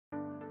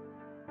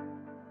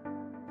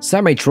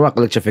Semi-truck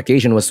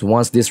electrification was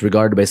once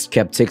disregarded by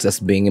skeptics as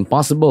being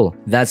impossible.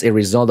 That's a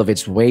result of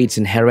its weight's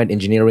inherent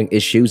engineering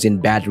issues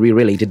and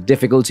battery-related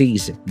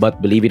difficulties.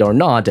 But believe it or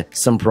not,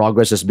 some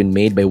progress has been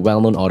made by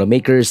well-known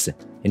automakers.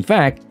 In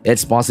fact,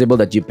 it's possible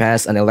that you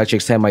pass an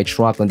electric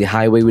semi-truck on the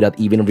highway without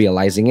even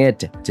realizing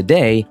it.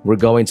 Today, we're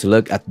going to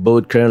look at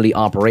both currently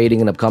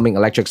operating and upcoming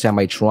electric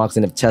semi-trucks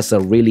and if Tesla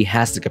really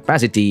has the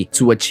capacity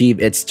to achieve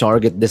its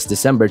target this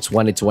December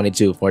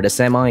 2022 for the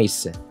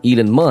semis.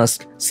 Elon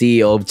Musk,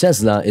 CEO of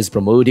Tesla, is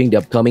promoting the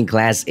upcoming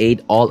Class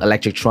 8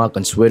 all-electric truck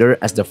on Twitter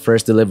as the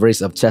first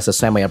deliveries of Tesla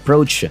Semi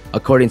approach.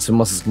 According to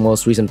Musk's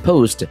most recent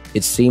post,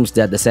 it seems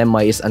that the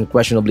Semi is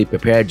unquestionably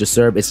prepared to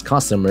serve its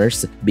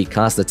customers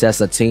because the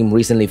Tesla team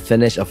recently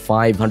finished a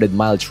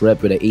 500-mile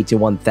trip with an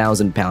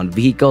 81,000-pound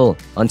vehicle.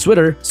 On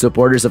Twitter,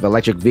 supporters of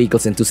electric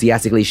vehicles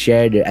enthusiastically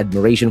shared their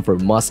admiration for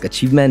Musk's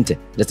achievement.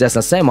 The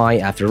Tesla Semi,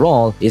 after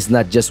all, is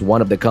not just one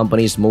of the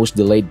company's most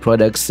delayed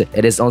products,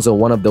 it is also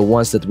one of the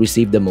ones that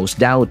received the most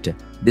doubt.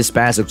 This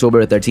past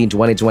October 13,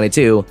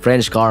 2022,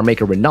 French car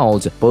maker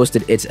Renault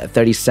posted its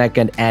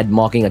 30-second ad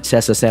mocking a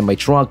Tesla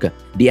semi-truck.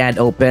 The ad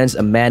opens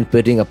a man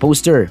putting a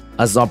poster.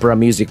 As opera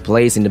music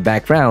plays in the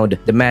background,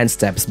 the man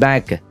steps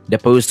back. The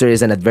poster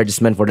is an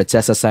advertisement for the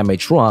Tesla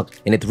semi-truck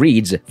and it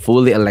reads,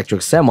 "Fully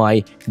electric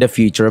semi, the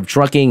future of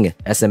trucking."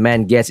 As a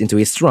man gets into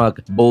his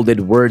truck, bolded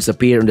words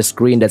appear on the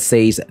screen that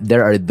says,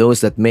 "There are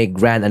those that make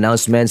grand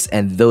announcements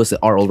and those that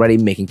are already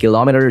making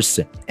kilometers."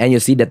 And you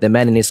see that the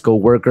man and his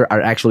co-worker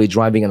are actually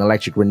driving an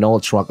electric Renault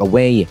truck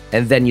away.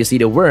 And then you see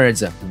the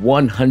words,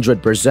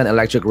 100%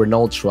 electric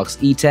Renault trucks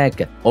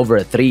e-tech.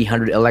 Over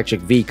 300 electric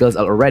vehicles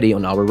are already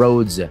on our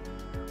roads.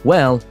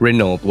 Well,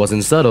 Renault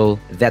wasn't subtle,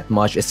 that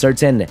much is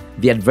certain.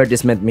 The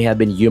advertisement may have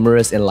been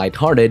humorous and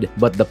lighthearted,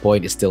 but the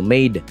point is still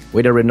made.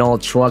 With the Renault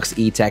Trucks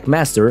e-tech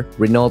master,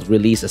 Renault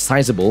released a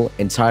sizable,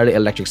 entirely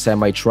electric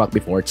semi-truck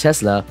before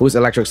Tesla, whose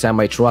electric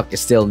semi-truck is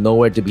still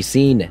nowhere to be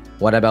seen.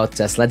 What about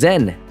Tesla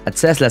then? A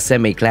Tesla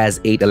Semi-Class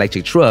 8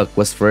 electric truck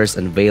was first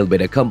unveiled by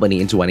the company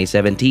in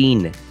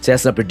 2017.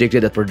 Tesla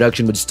predicted that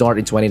production would start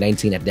in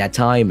 2019 at that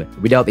time.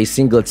 Without a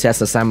single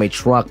Tesla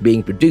Semi-truck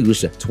being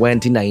produced,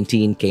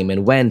 2019 came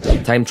and went.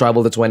 Time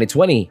travel to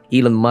 2020,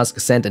 Elon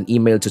Musk sent an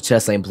email to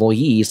Tesla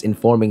employees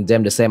informing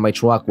them the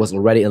semi-truck was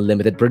already in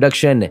limited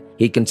production.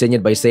 He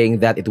continued by saying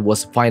that it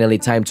was finally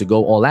time to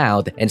go all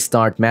out and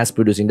start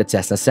mass-producing the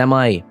Tesla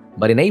Semi.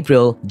 But in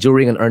April,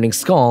 during an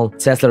earnings call,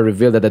 Tesla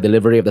revealed that the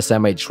delivery of the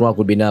semi-truck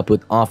would be now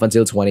put off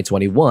until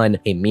 2021,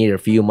 a mere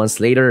few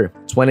months later.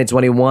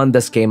 2021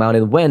 thus came out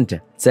and went.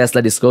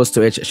 Tesla disclosed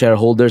to its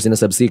shareholders in a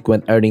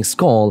subsequent earnings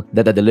call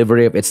that the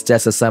delivery of its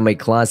Tesla Semi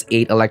Class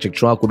 8 electric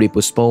truck would be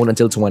postponed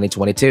until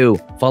 2022.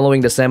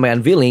 Following the Semi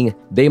unveiling,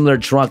 Daimler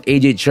Truck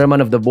AG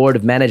chairman of the board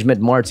of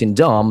management Martin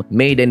Daum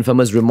made the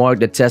infamous remark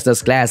that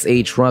Tesla's Class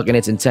 8 truck and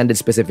its intended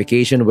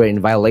specification were in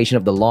violation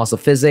of the laws of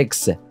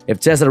physics. If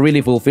Tesla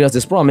really fulfills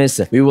this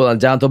promise, we will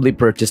undoubtedly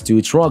purchase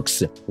two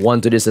trucks,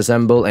 one to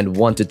disassemble and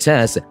one to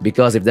test,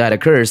 because if that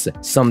occurs,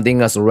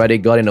 something has already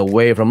gotten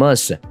away from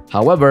us.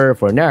 However,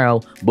 for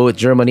now, both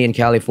Germany and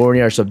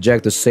California are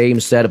subject to the same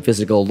set of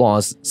physical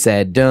laws,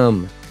 said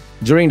Daum.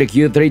 During the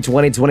Q3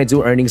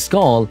 2022 earnings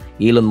call,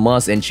 Elon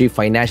Musk and Chief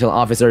Financial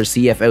Officer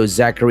CFO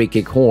Zachary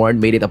Kickhorn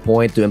made it a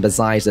point to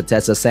emphasize that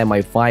Tesla's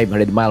Semi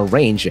 500-mile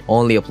range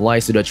only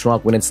applies to the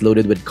truck when it's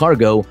loaded with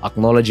cargo,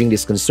 acknowledging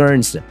these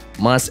concerns.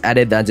 Musk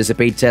added that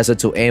anticipate Tesla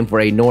to aim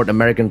for a North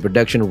American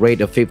production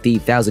rate of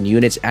 50,000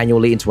 units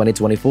annually in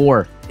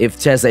 2024. If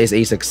Tesla is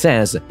a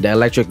success, the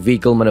electric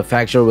vehicle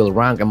manufacturer will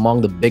rank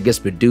among the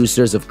biggest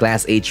producers of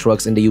Class 8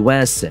 trucks in the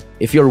US.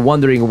 If you're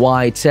wondering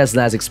why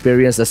Tesla has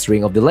experienced a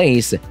string of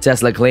delays,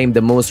 Tesla claimed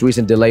the most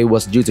recent delay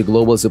was due to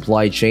global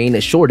supply chain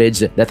shortage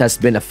that has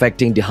been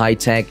affecting the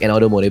high-tech and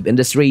automotive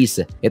industries.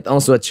 It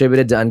also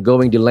attributed the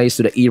ongoing delays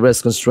to the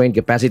era's constrained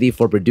capacity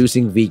for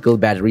producing vehicle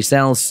battery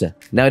cells.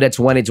 Now that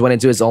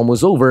 2022 is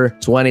almost over,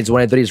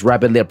 2023 is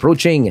rapidly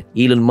approaching.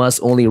 Elon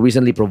Musk only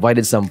recently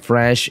provided some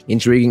fresh,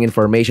 intriguing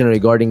information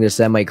regarding the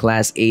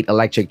Semi-Class 8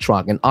 electric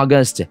truck in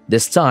August.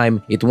 This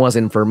time, it was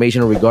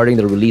information regarding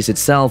the release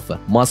itself.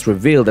 Musk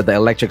revealed that the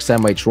electric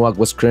semi-truck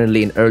was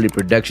currently in early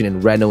production in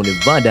Reno,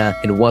 Nevada,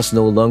 and was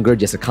no longer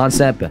just a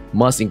concept.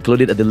 Musk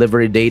included a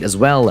delivery date as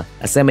well.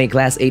 A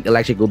Semi-Class 8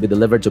 electric will be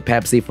delivered to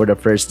Pepsi for the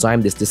first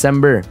time this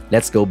December.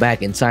 Let's go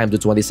back in time to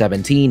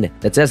 2017.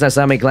 The Tesla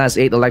Semi-Class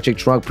 8 electric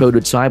truck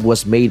prototype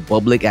was made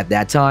public at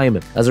that time.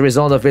 As a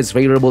result of its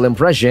favorable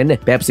impression,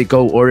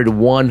 PepsiCo ordered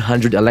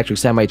 100 electric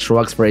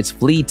semi-trucks for its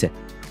fleet.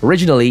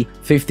 Originally,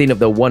 15 of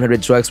the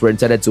 100 trucks were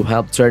intended to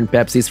help turn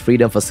Pepsi's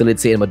Freedom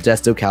facility in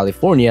Modesto,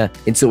 California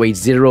into a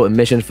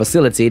zero-emission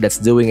facility that's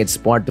doing its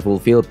part to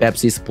fulfill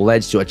Pepsi's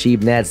pledge to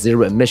achieve net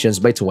zero emissions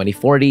by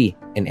 2040.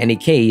 In any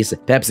case,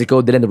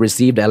 PepsiCo didn't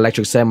receive the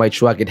electric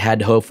semi-truck it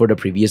had hoped for the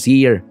previous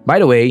year. By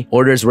the way,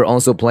 orders were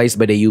also placed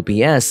by the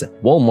UPS,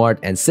 Walmart,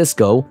 and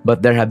Cisco,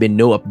 but there have been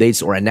no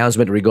updates or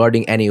announcement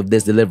regarding any of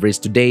these deliveries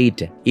to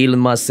date. Elon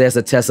Musk says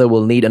that Tesla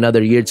will need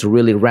another year to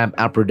really ramp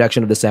up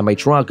production of the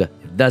semi-truck. If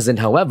it doesn't,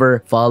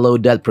 however, follow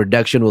that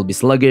production will be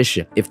sluggish.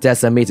 If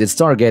Tesla meets its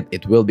target,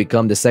 it will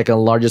become the second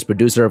largest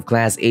producer of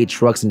Class 8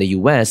 trucks in the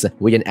US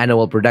with an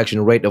annual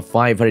production rate of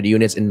 500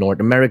 units in North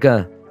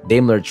America.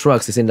 Daimler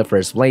Trucks is in the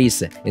first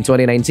place. In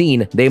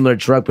 2019, Daimler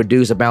Truck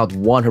produced about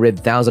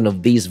 100,000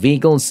 of these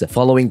vehicles.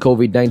 Following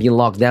COVID-19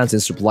 lockdowns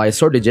and supply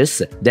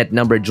shortages, that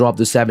number dropped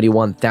to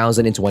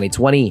 71,000 in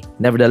 2020.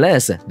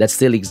 Nevertheless, that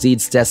still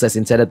exceeds Tesla's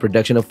intended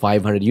production of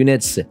 500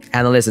 units.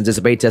 Analysts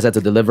anticipate Tesla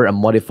to deliver a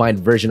modified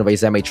version of a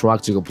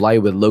semi-truck to comply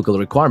with local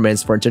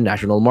requirements for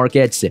international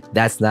markets.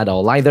 That's not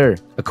all either.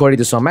 According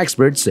to some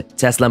experts,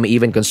 Tesla may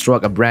even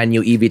construct a brand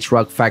new EV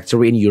truck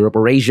factory in Europe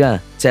or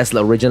Asia.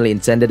 Tesla originally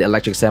intended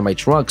electric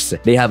semi-trucks.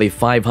 They have a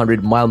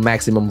 500-mile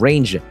maximum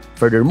range.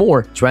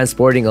 Furthermore,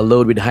 transporting a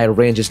load with high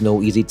range is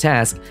no easy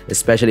task,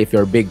 especially if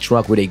you're a big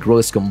truck with a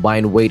gross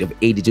combined weight of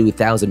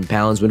 82,000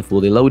 pounds when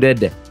fully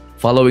loaded.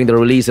 Following the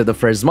release of the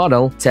first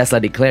model, Tesla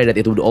declared that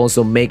it would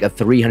also make a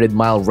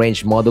 300-mile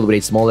range model with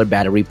a smaller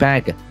battery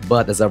pack.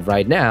 But as of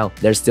right now,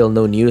 there's still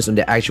no news on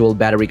the actual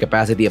battery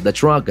capacity of the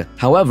truck.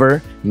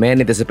 However,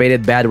 many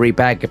anticipated battery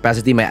pack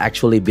capacity may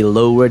actually be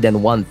lower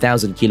than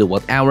 1,000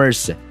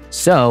 kilowatt-hours.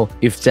 So,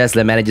 if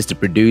Tesla manages to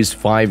produce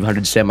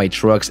 500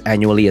 semi-trucks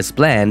annually as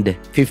planned,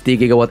 50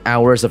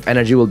 gigawatt-hours of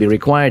energy will be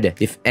required.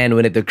 If and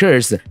when it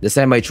occurs, the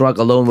semi-truck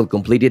alone will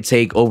completely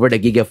take over the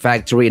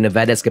Gigafactory in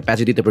Nevada's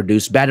capacity to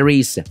produce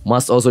batteries.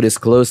 Musk also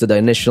disclosed that the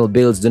initial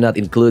builds do not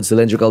include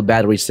cylindrical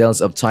battery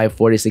cells of Type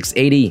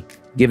 4680.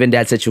 Given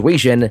that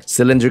situation,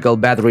 cylindrical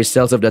battery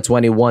cells of the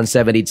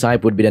 2170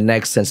 type would be the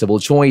next sensible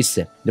choice.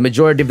 The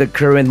majority of the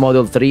current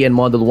Model 3 and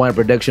Model Y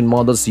production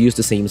models use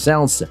the same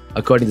cells.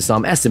 According to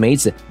some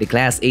estimates, the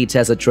Class 8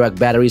 Tesla truck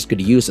batteries could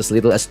use as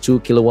little as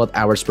 2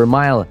 kilowatt-hours per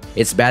mile.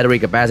 Its battery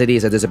capacity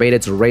is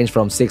anticipated to range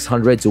from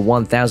 600 to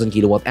 1,000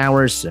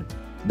 kilowatt-hours.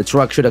 The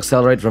truck should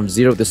accelerate from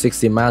 0 to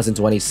 60 miles in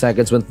 20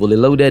 seconds when fully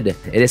loaded.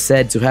 It is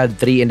said to have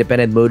 3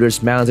 independent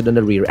motors mounted on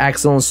the rear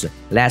axles.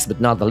 Last but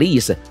not the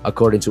least,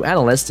 according to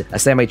analysts, a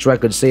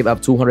semi-truck could save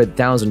up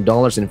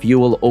 $200,000 in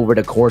fuel over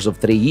the course of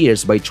 3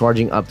 years by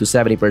charging up to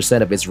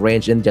 70% of its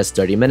range in just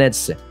 30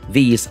 minutes.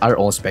 These are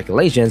all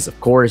speculations, of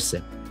course.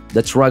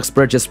 The truck's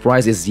purchase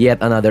price is yet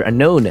another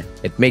unknown.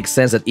 It makes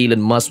sense that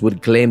Elon Musk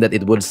would claim that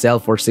it would sell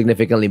for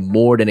significantly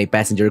more than a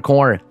passenger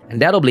car.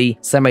 Undoubtedly,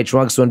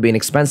 semi-trucks won't be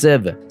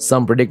inexpensive.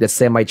 Some predict that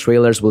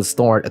semi-trailers will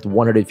start at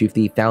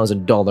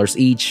 $150,000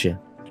 each.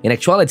 In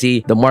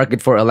actuality, the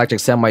market for electric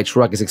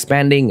semi-truck is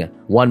expanding.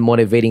 One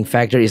motivating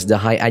factor is the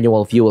high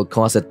annual fuel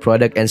cost that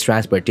product and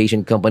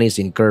transportation companies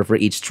incur for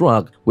each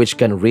truck, which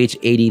can reach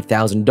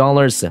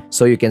 $80,000.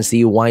 So you can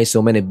see why so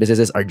many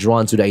businesses are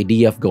drawn to the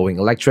idea of going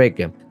electric.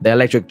 The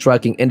electric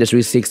trucking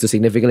industry seeks to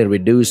significantly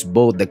reduce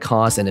both the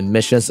cost and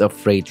emissions of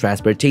freight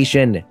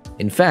transportation.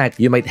 In fact,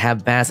 you might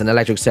have passed an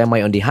electric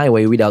semi on the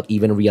highway without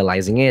even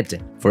realizing it.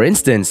 For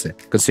instance,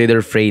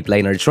 consider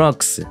Freightliner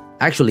trucks.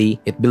 Actually,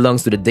 it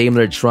belongs to the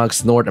Daimler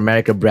Trucks North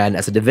America brand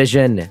as a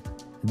division.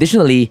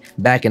 Additionally,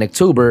 back in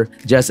October,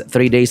 just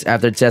 3 days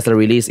after Tesla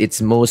released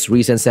its most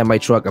recent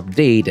semi-truck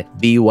update,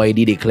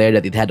 BYD declared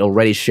that it had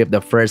already shipped the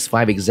first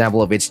 5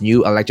 examples of its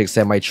new electric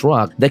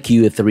semi-truck, the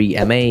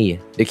Q3MA.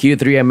 The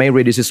Q3MA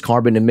reduces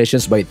carbon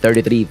emissions by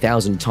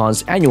 33,000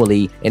 tons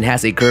annually and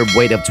has a curb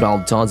weight of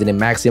 12 tons and a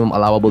maximum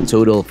allowable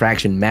total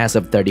fraction mass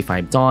of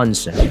 35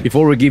 tons.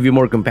 Before we give you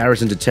more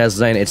comparison to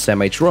Tesla and its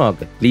semi-truck,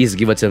 please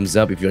give a thumbs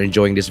up if you're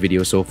enjoying this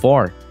video so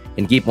far.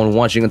 And keep on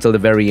watching until the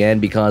very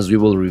end because we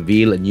will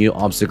reveal a new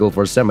obstacle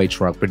for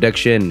semi-truck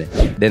production.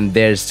 Then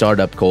there's a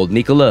startup called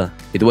Nikola.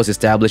 It was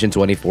established in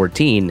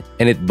 2014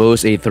 and it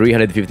boasts a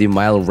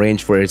 350-mile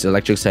range for its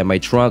electric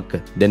semi-truck.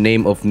 The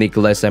name of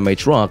Nikola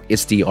semi-truck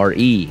is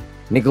TRE.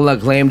 Nikola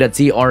claimed that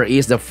TRE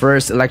is the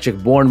first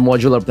electric-borne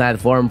modular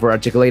platform for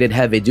articulated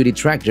heavy-duty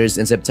tractors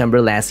in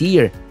September last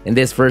year. In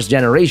this first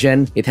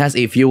generation, it has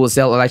a fuel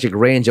cell electric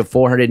range of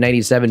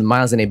 497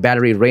 miles and a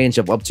battery range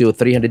of up to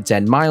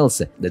 310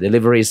 miles. The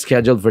delivery is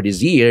scheduled for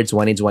this year,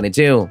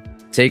 2022.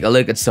 Take a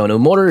look at Sono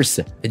Motors,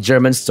 a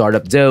German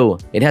startup though.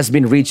 It has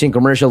been reaching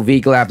commercial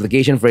vehicle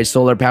application for its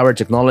solar power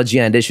technology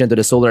in addition to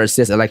the solar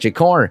assist electric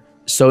car.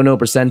 Sono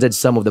presented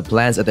some of the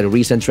plans at a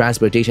recent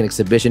transportation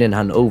exhibition in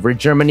Hanover,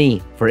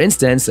 Germany. For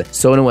instance,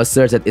 Sono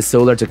asserts that its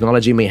solar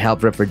technology may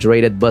help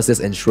refrigerated buses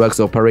and trucks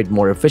operate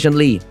more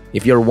efficiently.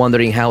 If you're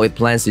wondering how it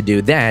plans to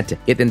do that,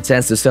 it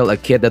intends to sell a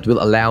kit that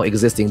will allow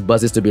existing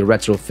buses to be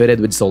retrofitted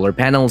with solar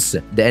panels.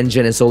 The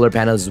engine and solar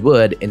panels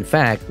would, in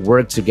fact,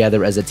 work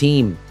together as a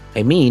team.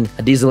 I mean,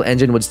 a diesel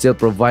engine would still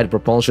provide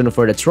propulsion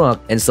for the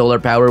truck and solar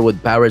power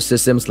would power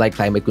systems like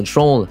climate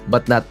control,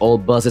 but not all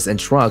buses and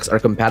trucks are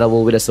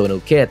compatible with a Sono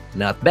kit.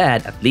 Not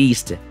bad, at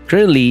least.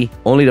 Currently,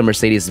 only the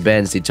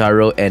Mercedes-Benz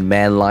Citaro and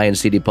Man Lion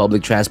City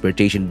public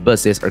transportation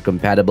buses are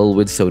compatible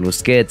with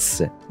Sono's kits,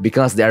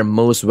 because they are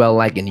most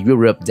well-liked in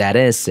Europe, that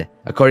is.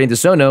 According to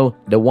Sono,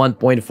 the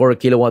 1.4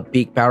 kilowatt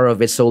peak power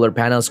of its solar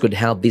panels could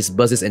help these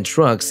buses and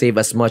trucks save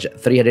as much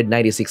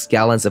 396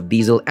 gallons of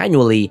diesel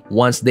annually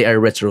once they are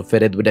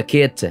retrofitted with a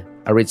kit.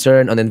 A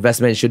return on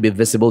investment should be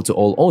visible to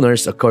all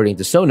owners, according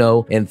to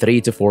Sono, in 3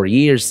 to 4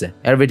 years.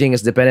 Everything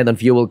is dependent on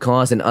fuel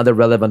costs and other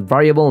relevant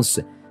variables.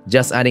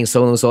 Just adding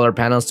Sono solar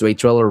panels to a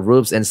trailer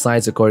roofs and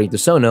sides, according to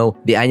Sono,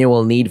 the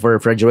annual need for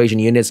refrigeration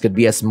units could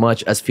be as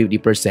much as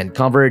 50%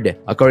 covered.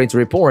 According to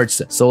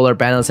reports, solar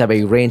panels have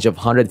a range of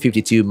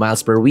 152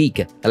 miles per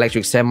week.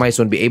 Electric semis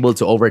won't be able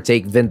to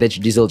overtake vintage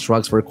diesel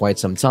trucks for quite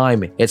some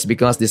time. It's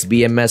because these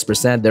BMS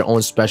present their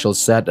own special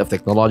set of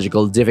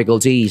technological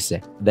difficulties.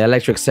 The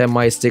electric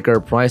semi sticker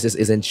prices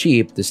isn't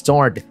cheap to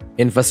start.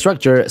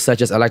 Infrastructure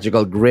such as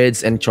electrical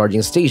grids and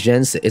charging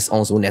stations is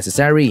also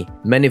necessary.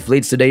 Many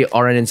fleets today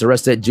aren't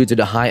interested due to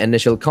the high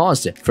initial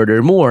cost.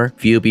 Furthermore,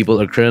 few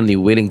people are currently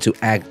willing to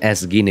act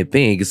as guinea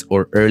pigs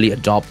or early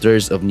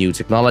adopters of new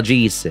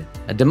technologies.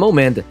 At the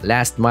moment,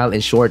 last mile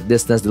and short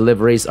distance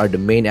deliveries are the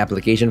main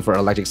application for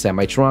electric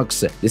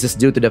semi-trucks. This is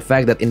due to the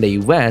fact that in the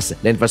US,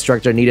 the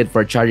infrastructure needed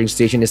for a charging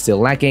station is still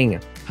lacking.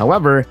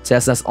 However,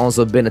 Tesla's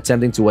also been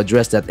attempting to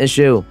address that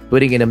issue.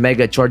 Putting in a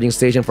mega charging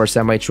station for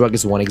semi-truck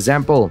is one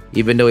example.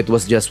 Even though it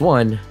was just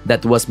one,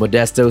 that was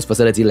Modesto's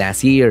facility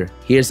last year.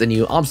 Here's a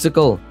new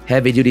obstacle: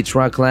 heavy-duty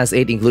truck class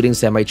 8 including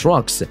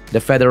semi-trucks. The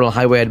Federal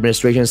Highway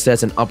Administration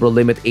sets an upper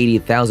limit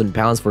 80,000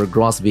 pounds for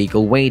gross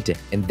vehicle weight,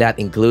 and that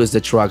includes the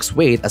truck's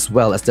weight as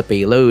well as the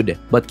payload.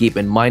 But keep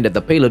in mind that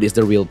the payload is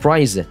the real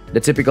price. The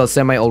typical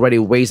semi already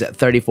weighs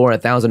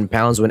 34,000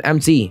 pounds when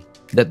empty.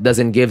 That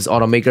doesn't give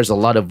automakers a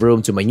lot of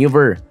room to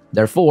maneuver.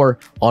 Therefore,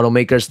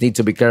 automakers need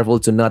to be careful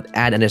to not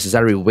add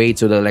unnecessary weight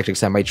to the electric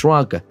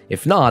semi-truck.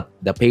 If not,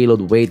 the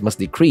payload weight must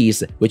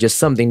decrease, which is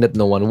something that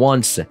no one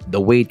wants.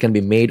 The weight can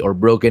be made or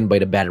broken by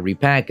the battery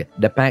pack.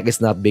 The pack is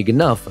not big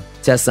enough.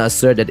 Tesla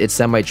asserts that its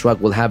semi-truck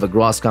will have a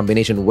gross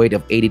combination weight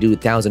of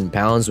 82,000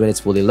 pounds when it's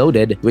fully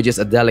loaded, which is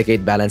a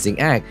delicate balancing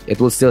act. It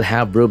will still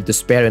have room to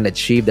spare and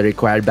achieve the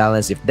required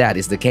balance if that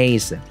is the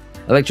case.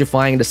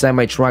 Electrifying the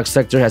semi-truck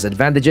sector has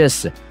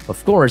advantages.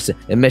 Of course,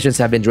 emissions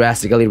have been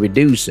drastically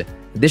reduced.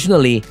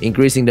 Additionally,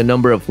 increasing the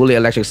number of fully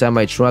electric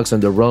semi-trucks on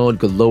the road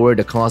could lower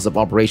the cost of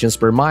operations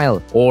per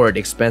mile or the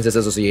expenses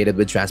associated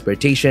with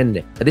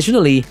transportation.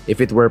 Additionally, if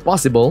it were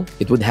possible,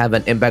 it would have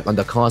an impact on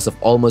the cost of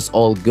almost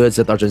all goods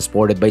that are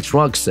transported by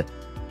trucks.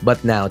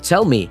 But now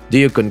tell me, do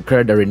you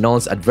concur the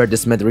Renault's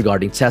advertisement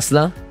regarding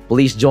Tesla?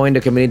 Please join the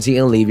community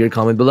and leave your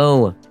comment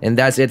below. And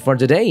that's it for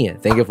today.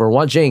 Thank you for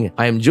watching.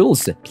 I am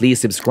Jules. Please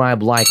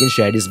subscribe, like, and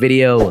share this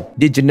video.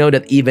 Did you know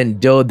that even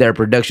though there are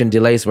production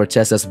delays for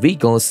Tesla's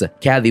vehicles,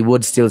 Cathie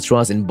Wood still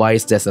trusts and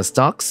buys Tesla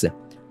stocks?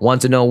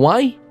 Want to know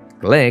why?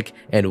 Click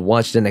and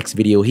watch the next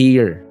video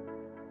here.